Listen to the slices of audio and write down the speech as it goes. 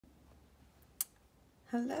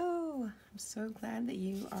Hello, I'm so glad that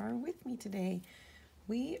you are with me today.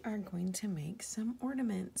 We are going to make some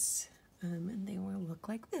ornaments and they will look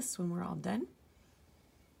like this when we're all done.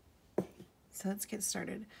 So let's get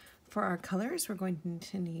started. For our colors, we're going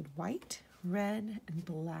to need white, red, and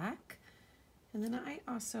black. And then I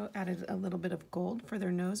also added a little bit of gold for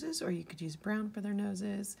their noses, or you could use brown for their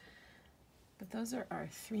noses. But those are our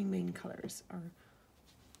three main colors, are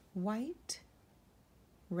white,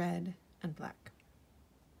 red, and black.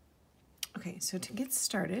 Okay, so to get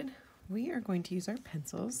started, we are going to use our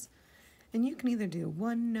pencils, and you can either do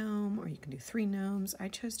one gnome or you can do 3 gnomes. I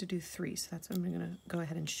chose to do 3, so that's what I'm going to go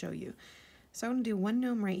ahead and show you. So I'm going to do one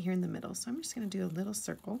gnome right here in the middle. So I'm just going to do a little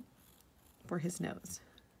circle for his nose.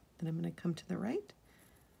 Then I'm going to come to the right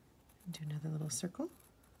and do another little circle.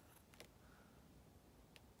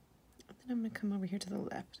 And then I'm going to come over here to the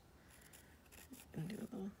left and do a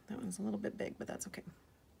little, that one's a little bit big, but that's okay.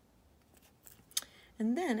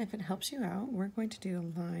 And then, if it helps you out, we're going to do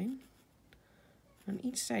a line on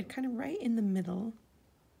each side, kind of right in the middle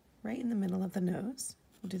of the nose.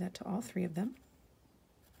 We'll do that to all 3 of them.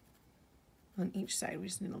 On each side, we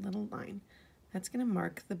just need a little line. That's going to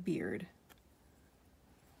mark the beard.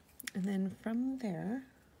 And then from there,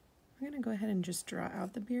 we're going to go ahead and just draw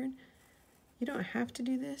out the beard. You don't have to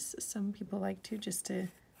do this. Some people like to, just to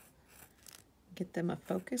get them a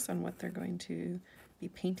focus on what they're going to be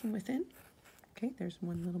painting within. Okay, there's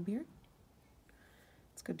one little beard.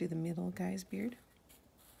 Let's go do the middle guy's beard.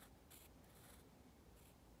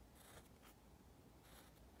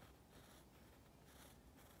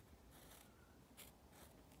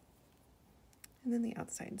 And then the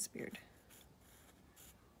outside's beard.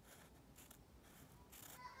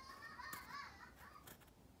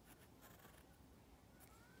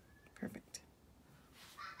 Perfect.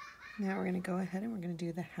 Now we're going to go ahead and we're going to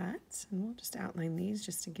do the hats, and we'll just outline these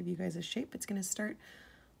just to give you guys a shape. It's going to start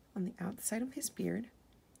on the outside of his beard,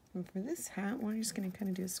 and for this hat we're just going to kind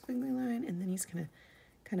of do a squiggly line, and then he's going to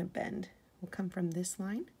kind of bend. We'll come from this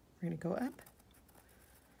line, we're going to go up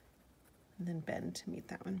and then bend to meet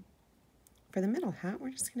that one. For the middle hat, we're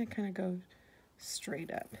just going to kind of go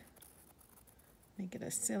straight up, make it a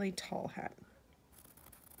silly tall hat.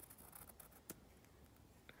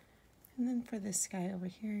 And then for this guy over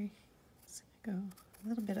here, let's go a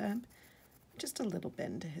little bit up, just a little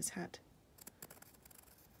bend to his hat.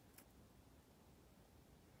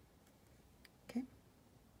 Okay.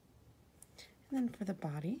 And then for the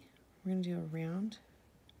body, we're going to do a round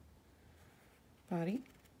body.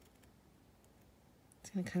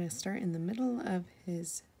 It's going to kind of start in the middle of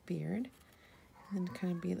his beard and then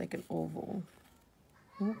kind of be like an oval.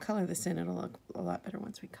 And we'll color this in. It'll look a lot better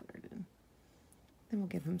once we color it in. Then we'll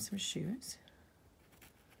give him some shoes.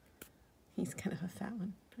 He's kind of a fat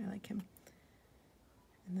one. I like him.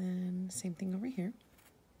 And then same thing over here.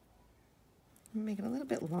 We'll make it a little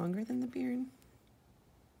bit longer than the beard. And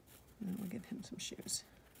then we'll give him some shoes.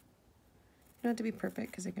 You don't have to be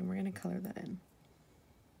perfect because again we're going to color that in.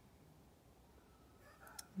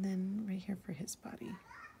 And then right here for his body.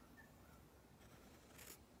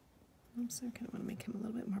 So I kind of want to make him a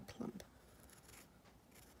little bit more plump.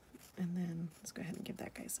 And then let's go ahead and give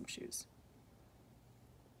that guy some shoes.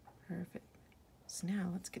 Perfect. So now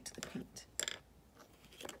let's get to the paint.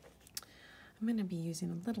 I'm going to be using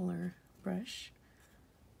a littler brush.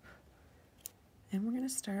 And we're going to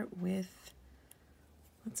start with,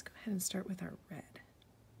 let's go ahead and start with our red.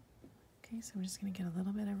 Okay, so I'm just going to get a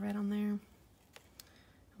little bit of red on there. And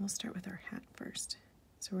we'll start with our hat first.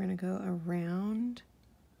 So we're going to go around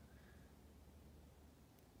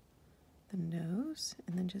the nose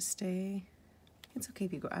and then just stay. It's okay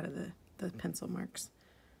if you go out of the pencil marks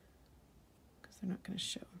because they're not going to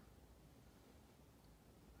show.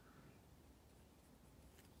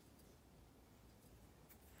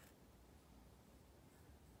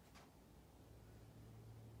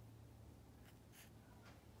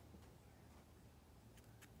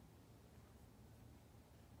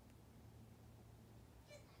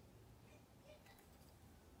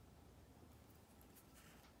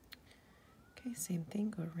 Okay, same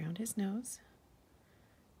thing, go around his nose,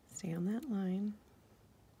 stay on that line,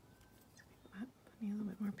 up, put me a little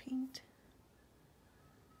bit more paint.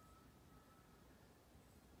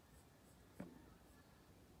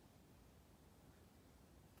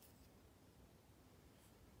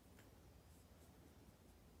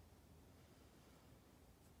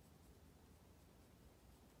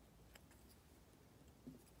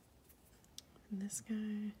 And this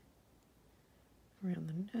guy,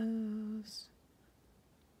 around the nose.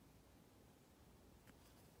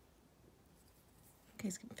 Okay,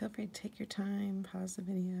 so feel free to take your time, pause the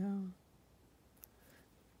video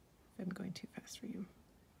if I'm going too fast for you.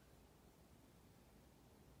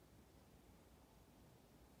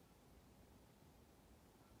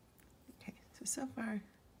 so far,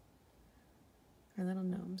 our little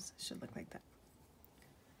gnomes should look like that.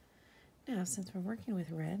 Now, since we're working with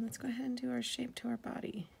red, let's go ahead and do our shape to our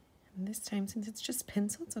body. And this time, since it's just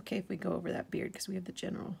pencil, it's okay if we go over that beard because we have the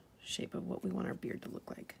general shape of what we want our beard to look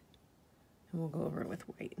like. And we'll go over it with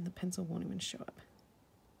white, and the pencil won't even show up.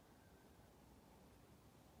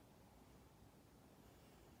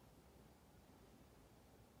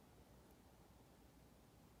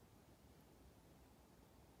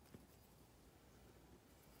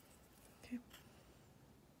 Okay.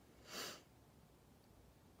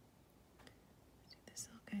 Let's do this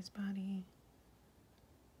little guy's body.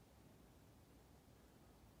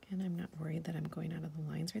 Again, I'm not worried that I'm going out of the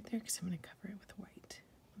lines right there because I'm going to cover it with white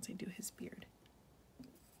once I do his beard.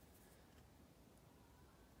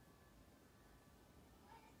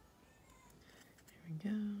 There we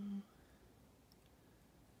go.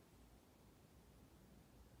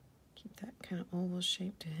 Keep that kind of oval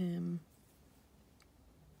shape to him.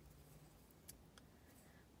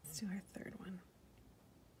 Let's do our third one.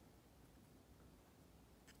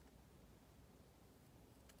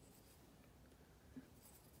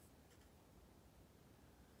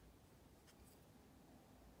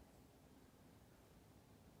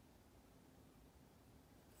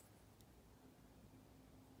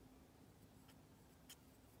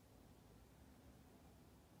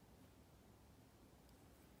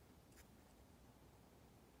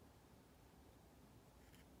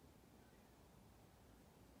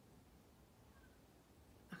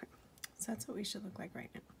 So that's what we should look like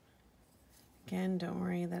right now. Again, don't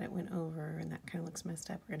worry that it went over and that kind of looks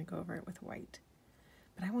messed up. We're going to go over it with white.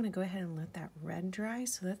 But I want to go ahead and let that red dry.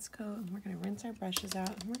 So let's go and we're going to rinse our brushes out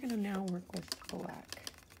and we're going to now work with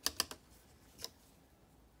black.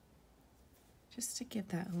 Just to give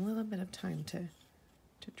that a little bit of time to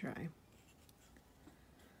dry.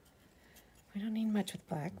 We don't need much with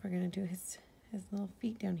black. We're going to do his little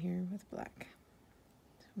feet down here with black.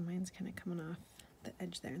 So mine's kind of coming off the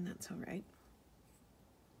edge there, and that's all right.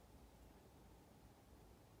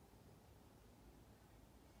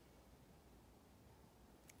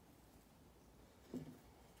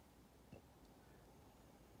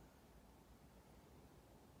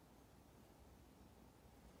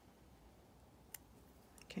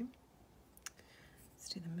 Okay, let's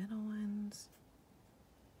do the middle ones.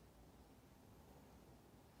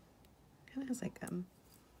 Kind of has like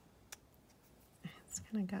it's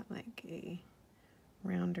kind of got like a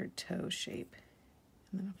rounder toe shape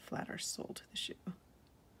and then a flatter sole to the shoe.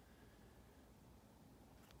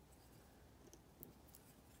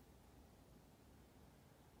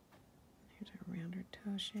 Here's a rounder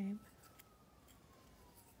toe shape.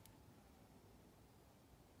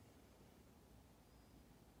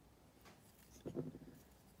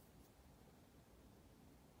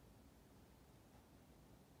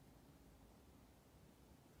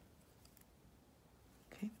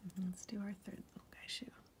 Okay, let's do our third little guy shoe.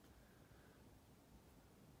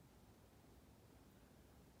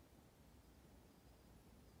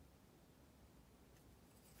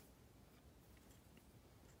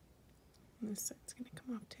 And this side's going to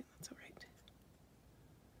come off too, that's all right.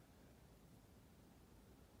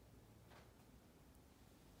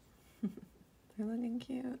 They're looking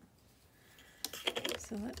cute.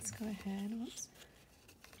 So let's go ahead, whoops,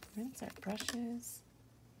 rinse our brushes.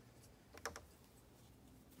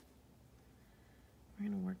 We're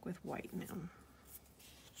going to work with white now.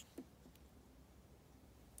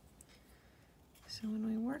 So when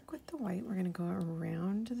we work with the white, we're going to go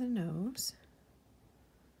around the nose.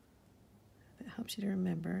 If it helps you to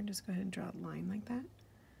remember, just go ahead and draw a line like that. And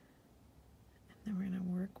then we're going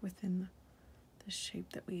to work within the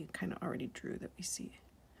shape that we kind of already drew that we see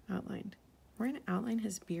outlined. We're going to outline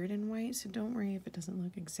his beard in white, so don't worry if it doesn't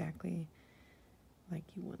look exactly like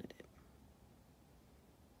you wanted it.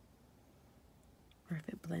 Or if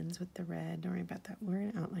it blends with the red, don't worry about that. We're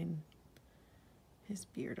going to outline his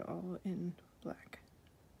beard all in black.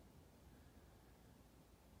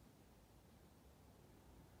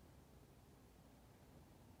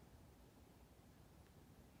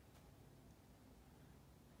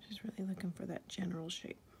 Just really looking for that general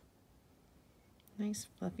shape. Nice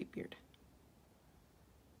fluffy beard.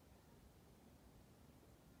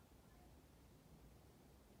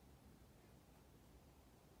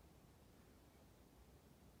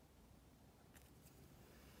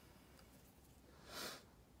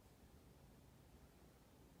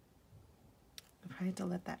 I had to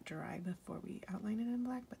let that dry before we outline it in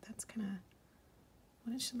black, but that's kind of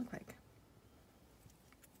what it should look like.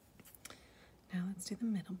 Now let's do the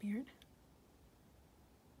middle beard.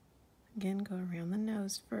 Again, go around the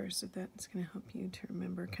nose first, if that's going to help you to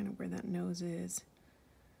remember kind of where that nose is,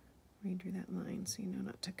 Redraw that line so you know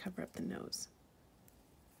not to cover up the nose.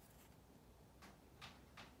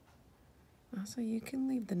 Also, you can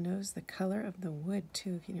leave the nose the color of the wood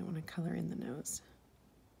too if you don't want to color in the nose.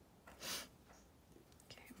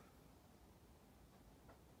 Okay.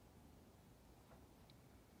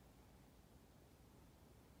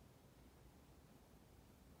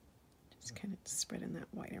 Just kind of spreading that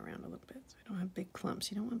white around a little bit so I don't have big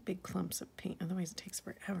clumps. You don't want big clumps of paint, otherwise it takes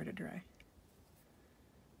forever to dry.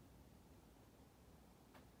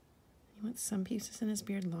 You want some pieces in his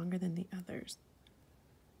beard longer than the others.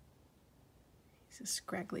 He's a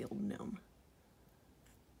scraggly old gnome.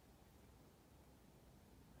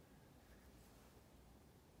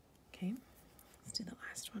 Okay, let's do the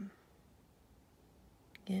last one.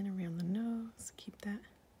 Again, around the nose, keep that.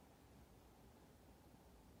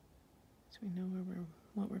 So we know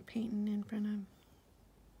what we're painting in front of.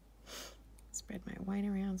 Spread my white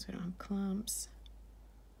around so I don't have clumps.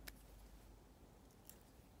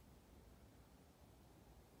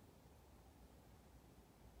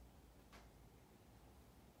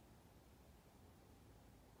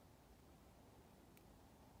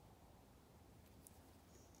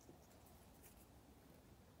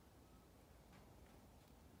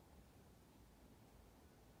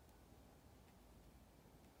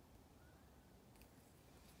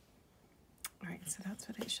 Alright, so that's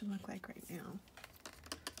what it should look like right now.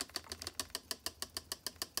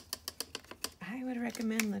 I would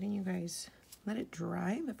recommend letting you guys let it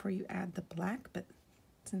dry before you add the black, but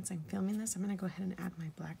since I'm filming this, I'm going to go ahead and add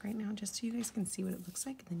my black right now just so you guys can see what it looks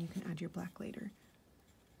like, and then you can add your black later.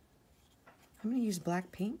 I'm going to use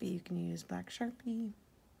black paint, but you can use black Sharpie,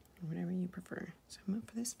 or whatever you prefer. So I'm up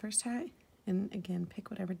for this first hat, and again,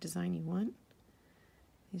 pick whatever design you want.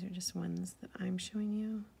 These are just ones that I'm showing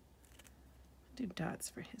you. I'll do dots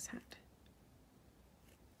for his hat.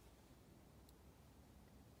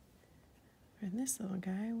 For this little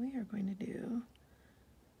guy, we are going to do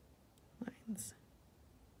lines.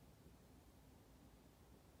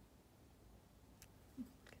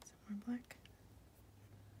 Get some more black.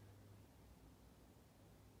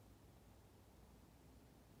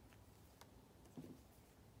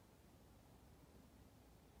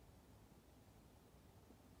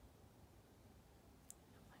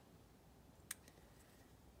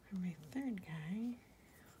 For my third guy,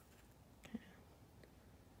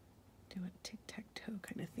 do a tic-tac-toe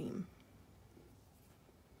kind of theme.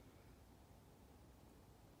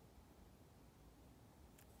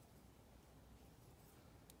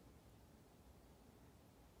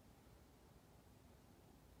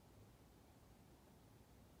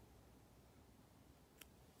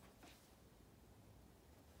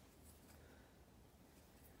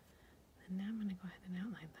 And now I'm going to go ahead and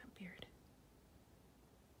outline that beard.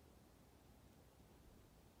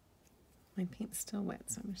 My paint's still wet,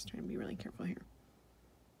 so I'm just trying to be really careful here.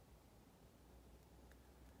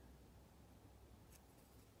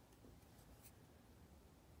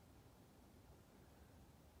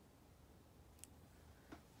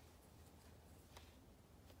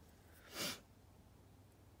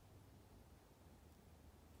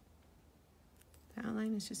 The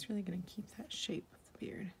outline is just really going to keep that shape of the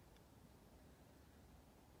beard.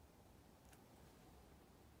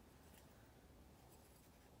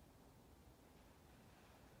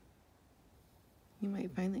 You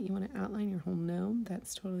might find that you want to outline your whole gnome.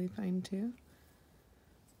 That's totally fine too.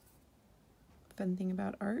 Fun thing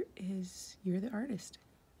about art is you're the artist.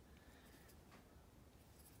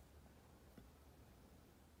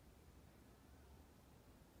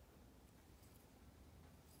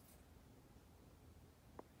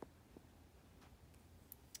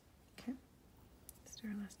 Okay, let's do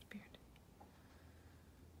our last beard.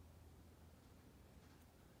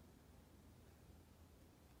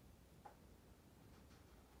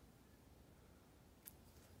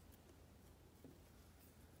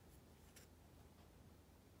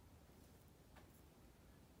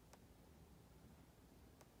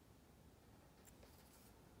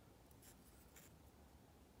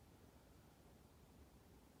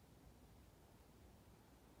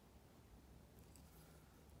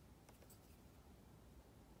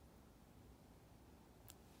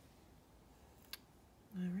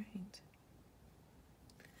 All right.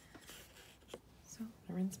 So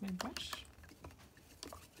I rinse my brush.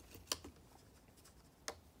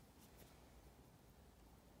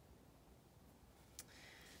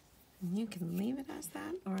 And you can leave it as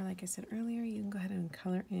that, or like I said earlier, you can go ahead and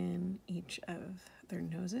color in each of their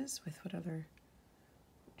noses with whatever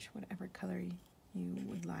color you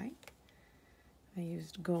would like. I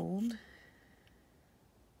used gold.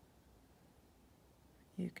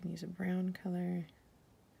 You can use a brown color.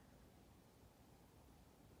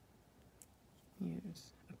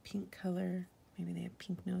 pink color. Maybe they have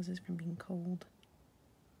pink noses from being cold.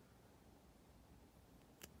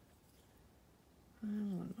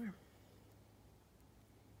 One more.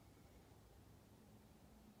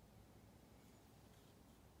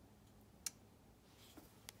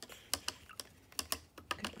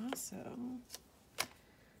 You could also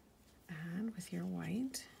add with your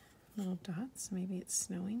white little dots. Maybe it's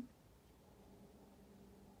snowing.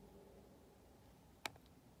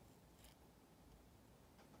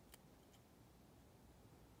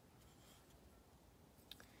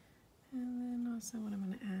 And then also what I'm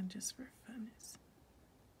going to add just for fun is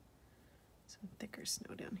some thicker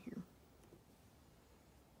snow down here.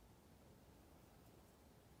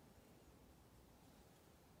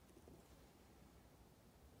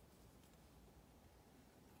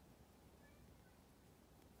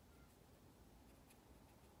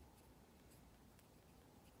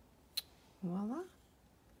 Voila,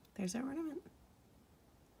 there's our ornament.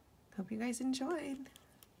 Hope you guys enjoyed.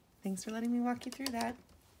 Thanks for letting me walk you through that.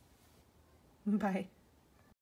 Bye.